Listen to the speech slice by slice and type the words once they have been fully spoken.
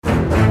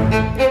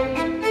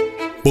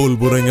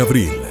Pólvora en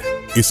Abril,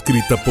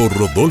 escrita por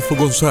Rodolfo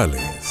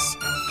González.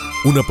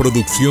 Una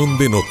producción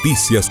de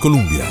Noticias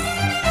Colombia.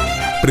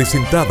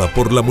 Presentada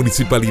por la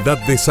Municipalidad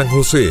de San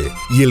José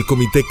y el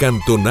Comité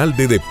Cantonal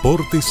de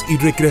Deportes y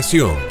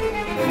Recreación.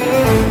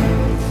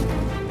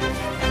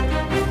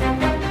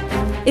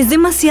 Es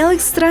demasiado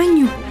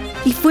extraño.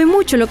 Y fue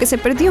mucho lo que se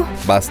perdió.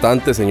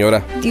 Bastante,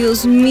 señora.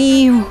 Dios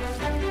mío.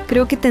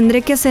 Creo que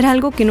tendré que hacer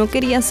algo que no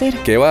quería hacer.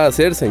 ¿Qué va a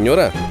hacer,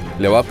 señora?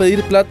 ¿Le va a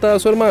pedir plata a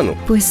su hermano?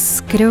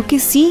 Pues creo que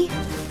sí.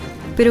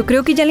 Pero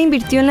creo que ya le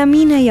invirtió en la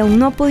mina y aún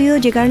no ha podido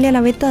llegarle a la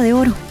veta de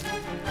oro.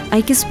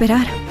 Hay que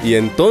esperar. ¿Y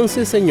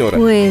entonces, señora?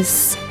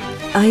 Pues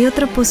hay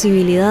otra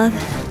posibilidad.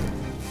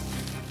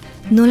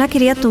 No la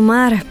quería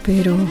tomar,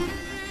 pero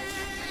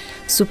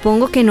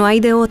supongo que no hay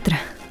de otra.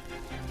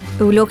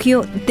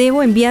 Eulogio,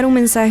 debo enviar un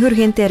mensaje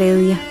urgente a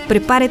Heredia.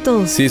 Prepare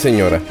todo. Sí,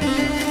 señora.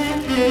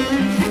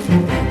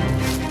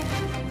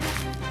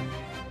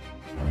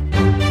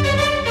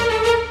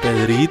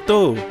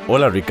 Pedrito.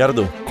 Hola,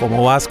 Ricardo.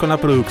 ¿Cómo vas con la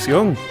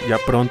producción? Ya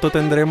pronto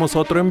tendremos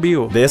otro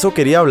envío. De eso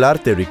quería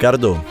hablarte,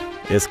 Ricardo.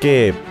 Es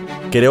que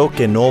creo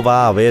que no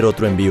va a haber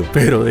otro envío.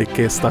 ¿Pero de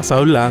qué estás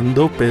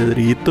hablando,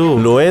 Pedrito?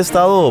 Lo he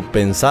estado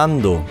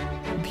pensando,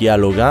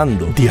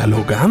 dialogando.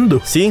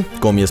 ¿Dialogando? Sí,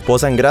 con mi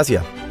esposa en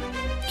Gracia.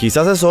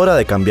 Quizás es hora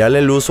de cambiarle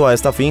el uso a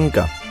esta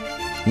finca.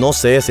 No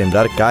sé,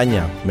 sembrar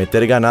caña,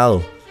 meter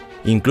ganado,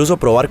 incluso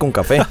probar con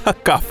café.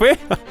 ¿Café?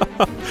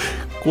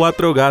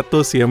 4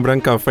 gatos siembran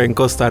café en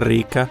Costa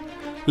Rica.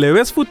 ¿Le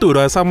ves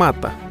futuro a esa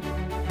mata?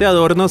 De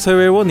adorno se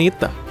ve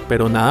bonita,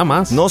 pero nada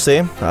más. No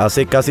sé,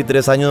 hace casi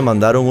 3 años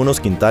mandaron unos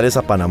quintales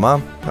a Panamá.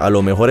 A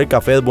lo mejor el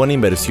café es buena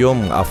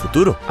inversión a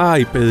futuro.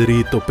 Ay,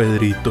 Pedrito,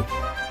 Pedrito.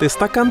 Te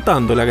está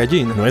cantando la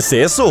gallina. No es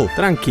eso.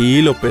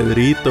 Tranquilo,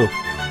 Pedrito.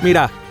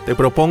 Mira, te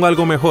propongo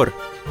algo mejor.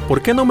 ¿Por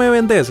qué no me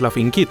vendes la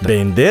finquita?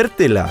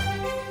 ¿Vendértela?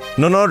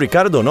 No,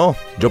 Ricardo, no.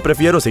 Yo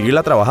prefiero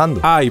seguirla trabajando.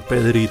 Ay,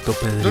 Pedrito.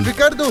 Don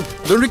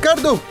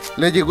Ricardo,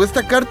 le llegó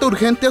esta carta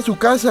urgente a su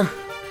casa.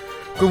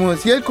 Como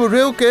decía el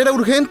correo que era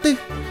urgente,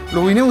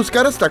 lo vine a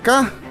buscar hasta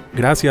acá.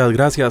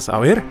 Gracias. A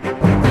ver.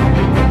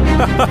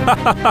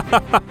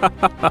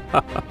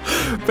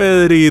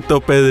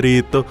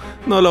 Pedrito,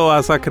 no lo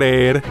vas a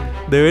creer.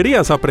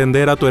 Deberías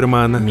aprender a tu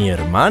hermana. ¿Mi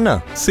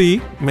hermana?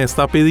 Sí, me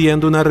está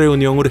pidiendo una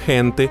reunión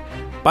urgente.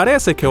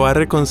 Parece que va a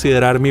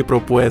reconsiderar mi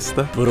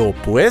propuesta.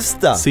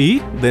 ¿Propuesta?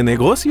 Sí, de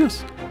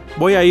negocios.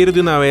 Voy a ir de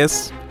una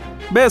vez.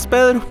 ¿Ves,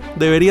 Pedro?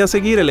 Deberías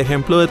seguir el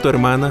ejemplo de tu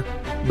hermana.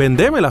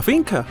 Vendeme la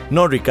finca.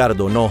 No,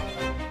 Ricardo, no.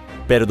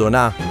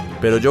 Perdona,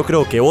 pero yo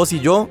creo que vos y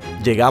yo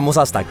llegamos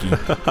hasta aquí.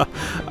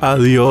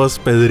 Adiós,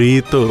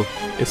 Pedrito.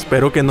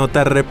 Espero que no te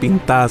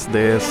arrepintas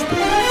de esto.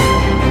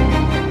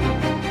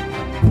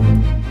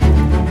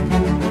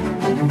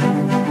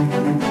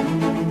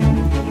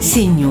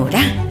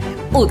 Señora,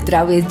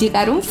 otra vez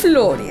llegaron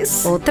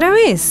flores. ¿Otra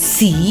vez?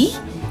 Sí,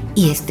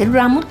 y este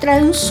ramo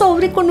trae un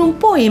sobre con un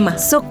poema.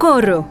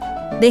 ¡Socorro!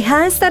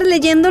 Deja de estar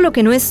leyendo lo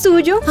que no es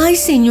tuyo. Ay,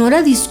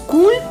 señora,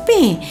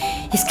 disculpe.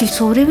 Es que el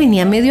sobre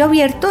venía medio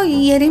abierto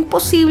y era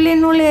imposible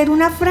no leer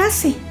una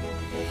frase.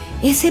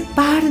 Ese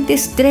par de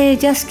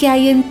estrellas que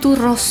hay en tu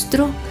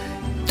rostro,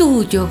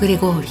 tuyo,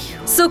 Gregorio.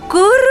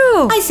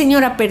 ¡Socorro! Ay,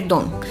 señora,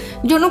 perdón.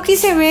 Yo no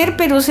quise ver,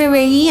 pero se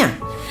veía.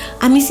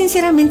 A mí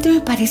sinceramente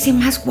me parece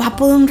más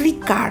guapo don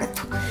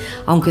Ricardo,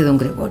 aunque don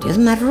Gregorio es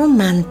más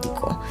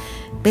romántico.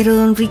 Pero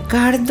don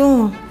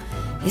Ricardo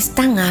es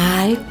tan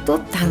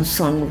alto, tan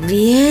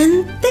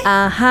sonriente.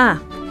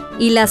 Ajá,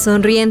 y la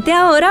sonriente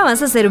ahora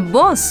vas a ser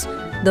vos.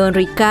 Don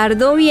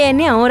Ricardo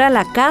viene ahora a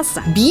la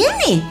casa.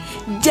 ¿Viene?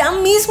 Ya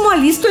mismo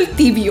alisto el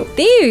tibio.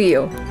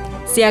 ¿Tibio?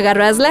 Si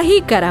agarras la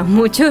jícara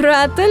mucho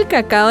rato, el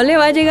cacao le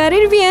va a llegar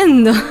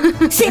hirviendo.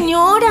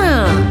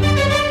 ¡Señora!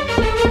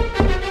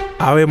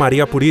 Ave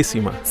María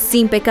Purísima.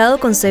 Sin pecado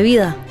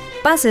concebida.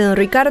 Pase, don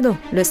Ricardo,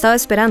 lo estaba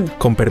esperando.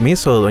 Con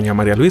permiso, doña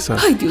María Luisa.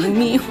 Ay, Dios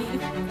mío,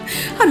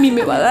 a mí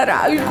me va a dar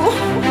algo.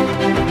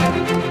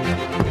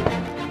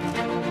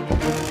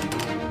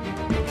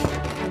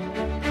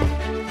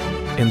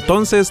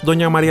 Entonces,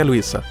 doña María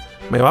Luisa,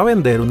 ¿me va a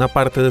vender una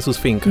parte de sus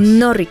fincas?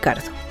 No,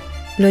 Ricardo.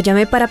 Lo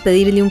llamé para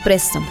pedirle un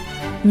préstamo.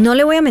 No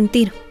le voy a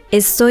mentir,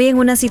 estoy en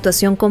una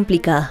situación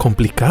complicada.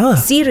 ¿Complicada?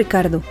 Sí,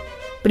 Ricardo.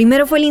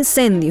 Primero fue el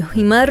incendio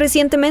y más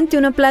recientemente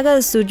una plaga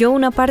destruyó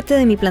una parte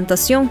de mi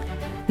plantación.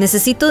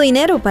 Necesito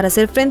dinero para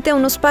hacer frente a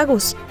unos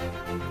pagos.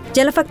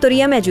 Ya la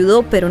factoría me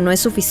ayudó, pero no es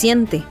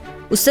suficiente.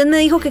 Usted me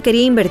dijo que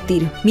quería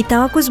invertir. Mi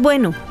tabaco es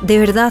bueno, de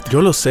verdad.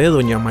 Yo lo sé,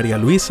 doña María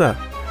Luisa.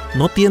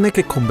 No tiene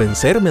que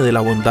convencerme de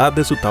la bondad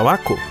de su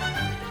tabaco.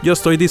 Yo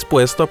estoy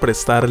dispuesto a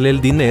prestarle el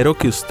dinero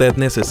que usted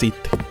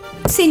necesite.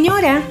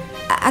 Señora,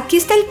 aquí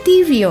está el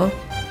tibio.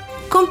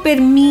 Con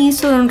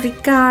permiso, don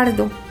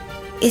Ricardo.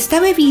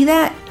 Esta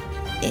bebida,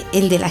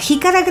 el de la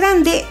jícara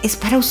grande, es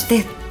para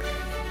usted.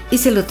 Y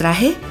se lo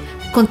traje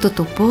con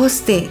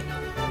totoposte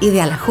y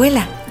de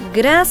alajuela.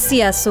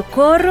 Gracias,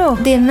 Socorro.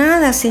 De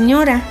nada,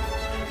 señora.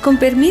 Con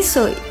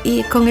permiso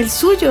y con el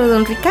suyo,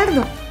 don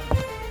Ricardo.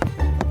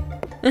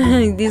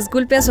 Ay,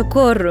 disculpe a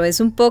Socorro, es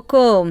un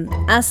poco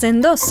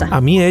hacendosa.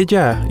 A mí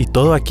ella y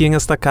todo aquí en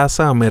esta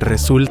casa me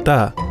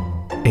resulta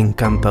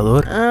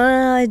encantador.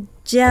 Ah,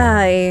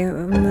 ya,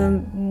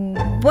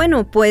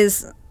 bueno,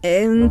 pues,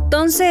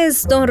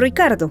 entonces, don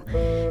Ricardo,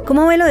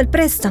 ¿cómo ve lo del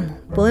préstamo?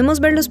 ¿Podemos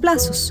ver los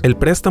plazos? El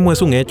préstamo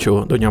es un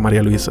hecho, doña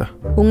María Luisa.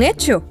 ¿Un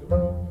hecho?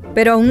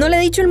 Pero aún no le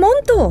he dicho el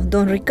monto,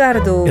 don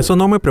Ricardo. Eso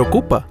no me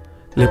preocupa.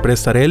 Le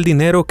prestaré el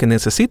dinero que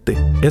necesite.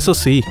 Eso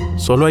sí,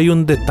 solo hay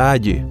un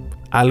detalle,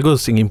 algo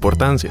sin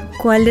importancia.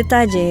 ¿Cuál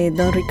detalle,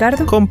 don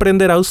Ricardo?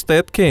 Comprenderá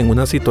usted que en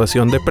una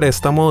situación de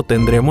préstamo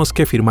tendremos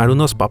que firmar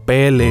unos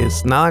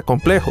papeles, nada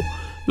complejo,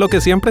 lo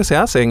que siempre se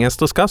hace en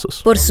estos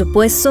casos. Por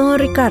supuesto, don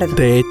Ricardo.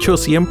 De hecho,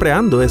 siempre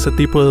ando ese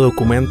tipo de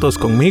documentos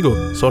conmigo.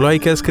 Solo hay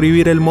que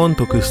escribir el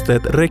monto que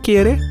usted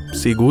requiere.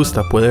 Si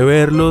gusta, puede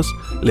verlos.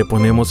 Le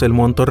ponemos el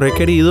monto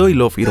requerido y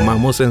lo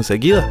firmamos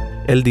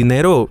enseguida. El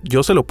dinero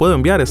yo se lo puedo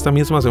enviar esta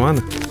misma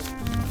semana.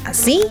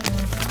 ¿Así?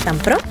 ¿Tan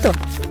pronto?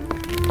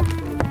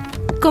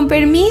 Con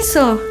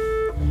permiso.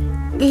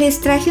 Les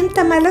traje un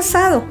tamal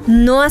asado.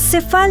 No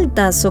hace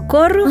falta,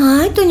 Socorro.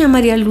 Ay, doña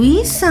María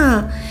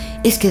Luisa.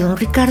 Es que don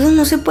Ricardo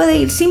no se puede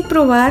ir sin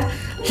probar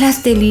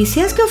las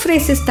delicias que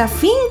ofrece esta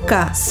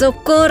finca.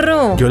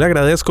 ¡Socorro! Yo le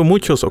agradezco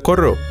mucho,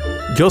 Socorro.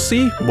 Yo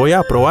sí voy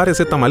a probar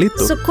ese tamalito.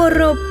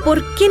 Socorro,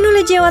 ¿por qué no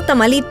le lleva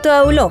tamalito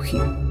a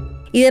Eulogio?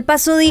 Y de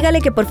paso dígale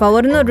que por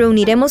favor nos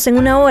reuniremos en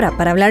 1 hora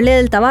para hablarle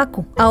del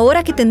tabaco,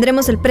 ahora que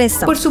tendremos el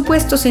préstamo. Por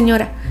supuesto,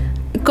 señora.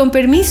 Con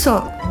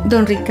permiso,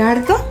 don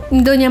Ricardo,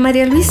 doña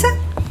María Luisa.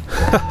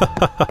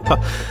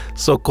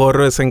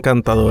 Socorro es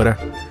encantadora,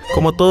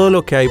 como todo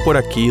lo que hay por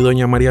aquí,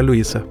 doña María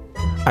Luisa.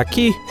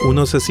 Aquí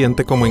uno se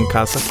siente como en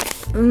casa.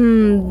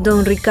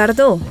 Don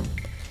Ricardo,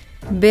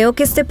 veo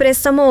que este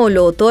préstamo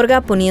lo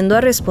otorga poniendo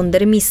a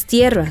responder mis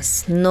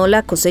tierras, no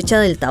la cosecha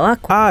del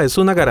tabaco. Ah, es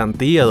una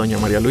garantía, doña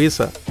María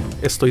Luisa.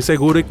 Estoy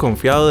seguro y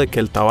confiado de que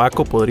el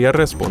tabaco podría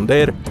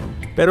responder,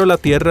 pero la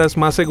tierra es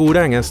más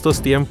segura en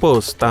estos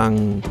tiempos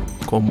tan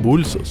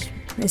convulsos.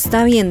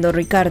 Está bien, don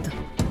Ricardo.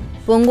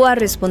 Pongo a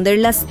responder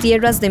las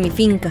tierras de mi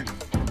finca.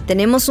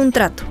 Tenemos un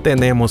trato.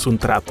 Tenemos un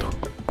trato.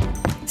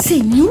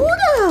 ¡Señora!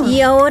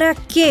 ¿Y ahora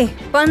qué?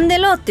 ¿Pan de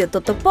lote o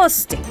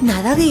totoposte?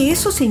 Nada de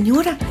eso,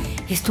 señora.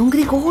 Es don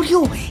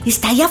Gregorio.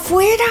 Está allá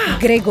afuera.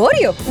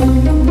 ¿Gregorio?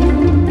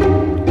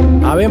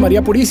 Ave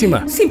María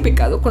Purísima. Sin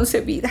pecado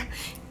concebida.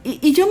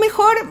 Y yo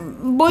mejor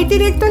voy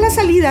directo a la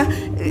salida.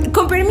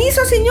 Con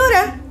permiso,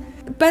 señora.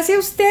 Pase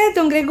usted,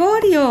 don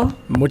Gregorio.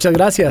 Muchas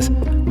gracias.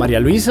 María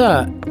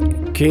Luisa,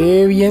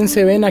 qué bien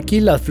se ven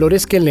aquí las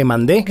flores que le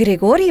mandé.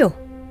 Gregorio,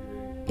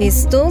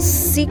 esto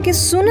sí que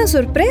es una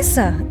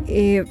sorpresa.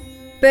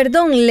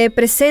 Perdón, le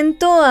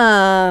presento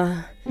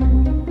a...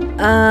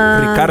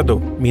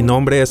 Ricardo, mi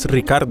nombre es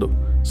Ricardo.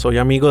 Soy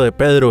amigo de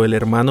Pedro, el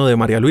hermano de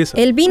María Luisa.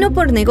 Él vino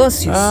por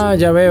negocios. Ah,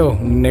 ya veo,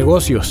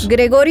 negocios.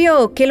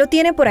 Gregorio, ¿qué lo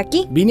tiene por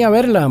aquí? Vine a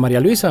verla, María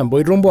Luisa.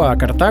 Voy rumbo a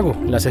Cartago.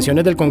 Las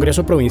sesiones del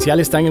Congreso Provincial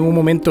están en un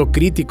momento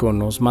crítico.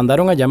 Nos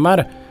mandaron a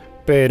llamar,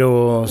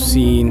 pero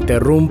si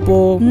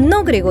interrumpo...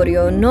 No,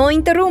 Gregorio, no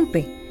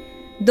interrumpe.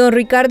 Don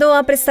Ricardo va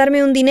a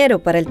prestarme un dinero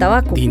para el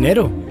tabaco.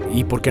 ¿Dinero?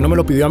 ¿Y por qué no me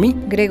lo pidió a mí?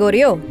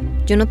 Gregorio,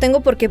 yo no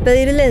tengo por qué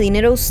pedirle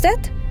dinero a usted.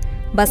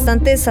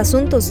 Bastantes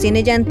asuntos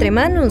tiene ya entre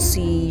manos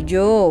y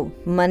yo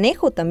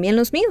manejo también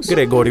los míos.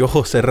 Gregorio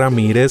José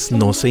Ramírez,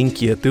 no se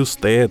inquiete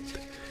usted.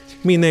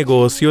 Mi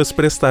negocio es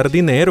prestar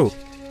dinero.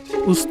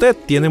 Usted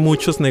tiene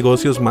muchos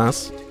negocios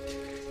más.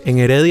 En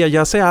Heredia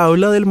ya se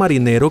habla del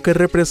marinero que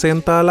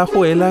representa a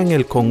Alajuela en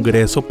el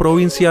Congreso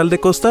Provincial de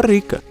Costa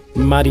Rica.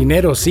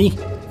 Marinero, sí,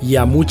 y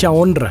a mucha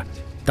honra.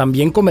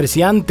 También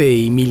comerciante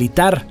y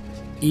militar.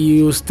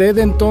 ¿Y usted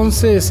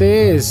entonces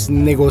es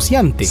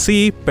negociante?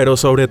 Sí, pero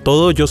sobre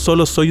todo yo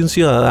solo soy un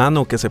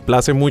ciudadano que se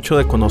place mucho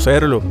de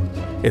conocerlo.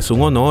 Es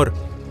un honor.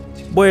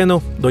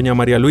 Bueno, doña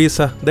María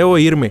Luisa, debo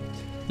irme.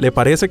 ¿Le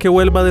parece que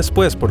vuelva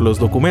después por los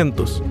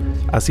documentos?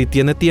 Así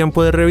tiene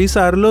tiempo de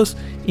revisarlos,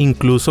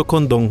 incluso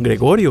con don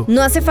Gregorio.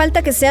 No hace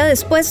falta que sea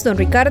después, don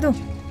Ricardo.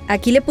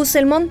 Aquí le puse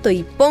el monto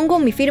y pongo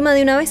mi firma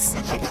de una vez.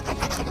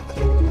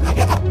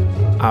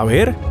 A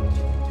ver,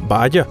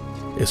 vaya,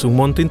 es un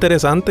monto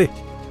interesante.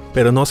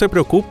 Pero no se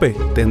preocupe,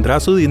 tendrá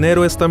su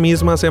dinero esta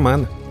misma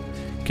semana.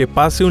 Que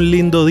pase un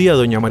lindo día,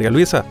 doña María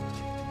Luisa.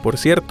 Por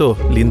cierto,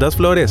 lindas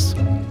flores.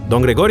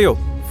 Don Gregorio,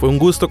 fue un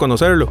gusto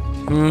conocerlo.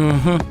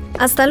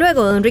 Hasta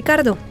luego, don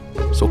Ricardo.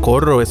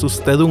 Socorro, es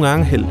usted un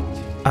ángel.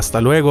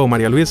 Hasta luego,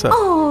 María Luisa.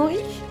 ¡Ay!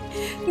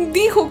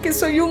 Dijo que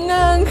soy un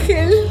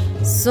ángel.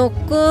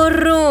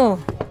 ¡Socorro!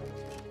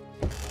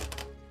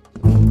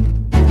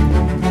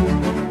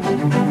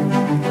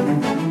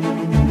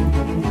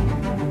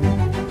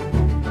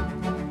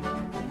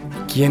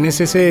 ¿Quién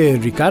es ese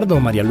Ricardo,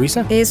 María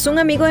Luisa? Es un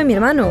amigo de mi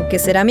hermano, que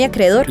será mi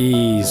acreedor.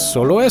 ¿Y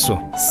solo eso?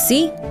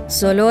 Sí,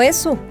 solo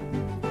eso.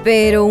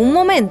 Pero un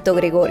momento,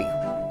 Gregorio.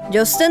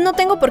 Yo a usted no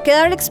tengo por qué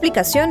darle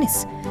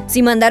explicaciones.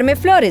 Si mandarme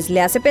flores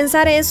le hace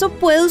pensar eso,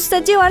 puede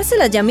usted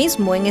llevárselas ya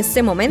mismo, en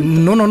este momento.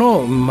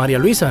 No, María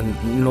Luisa,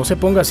 no se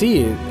ponga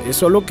así. Es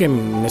solo que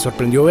me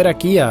sorprendió ver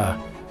aquí a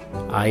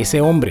ese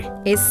hombre.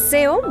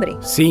 ¿Ese hombre?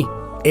 Sí,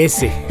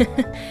 ese.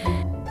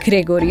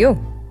 Gregorio,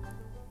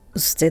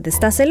 ¿usted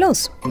está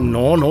celoso?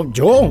 No,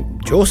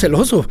 yo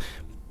celoso.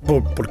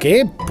 ¿Por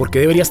qué? ¿Por qué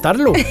debería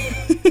estarlo?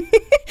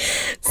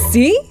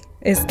 ¿Sí?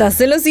 ¿Estás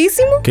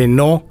celosísimo? Que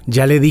no,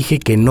 ya le dije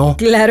que no.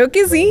 Claro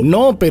que sí.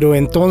 No, pero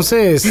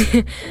entonces...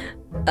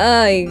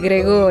 Ay,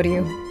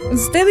 Gregorio,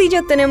 usted y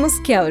yo tenemos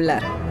que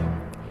hablar.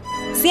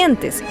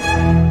 Siéntese.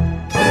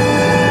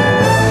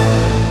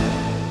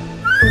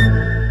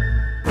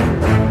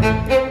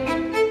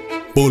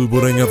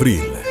 Pólvora en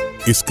Abril,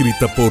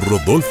 escrita por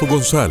Rodolfo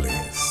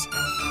González.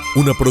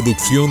 Una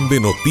producción de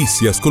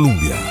Noticias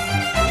Colombia.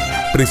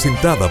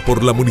 Presentada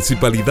por la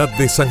Municipalidad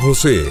de San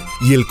José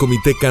y el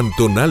Comité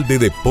Cantonal de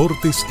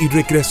Deportes y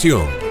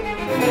Recreación.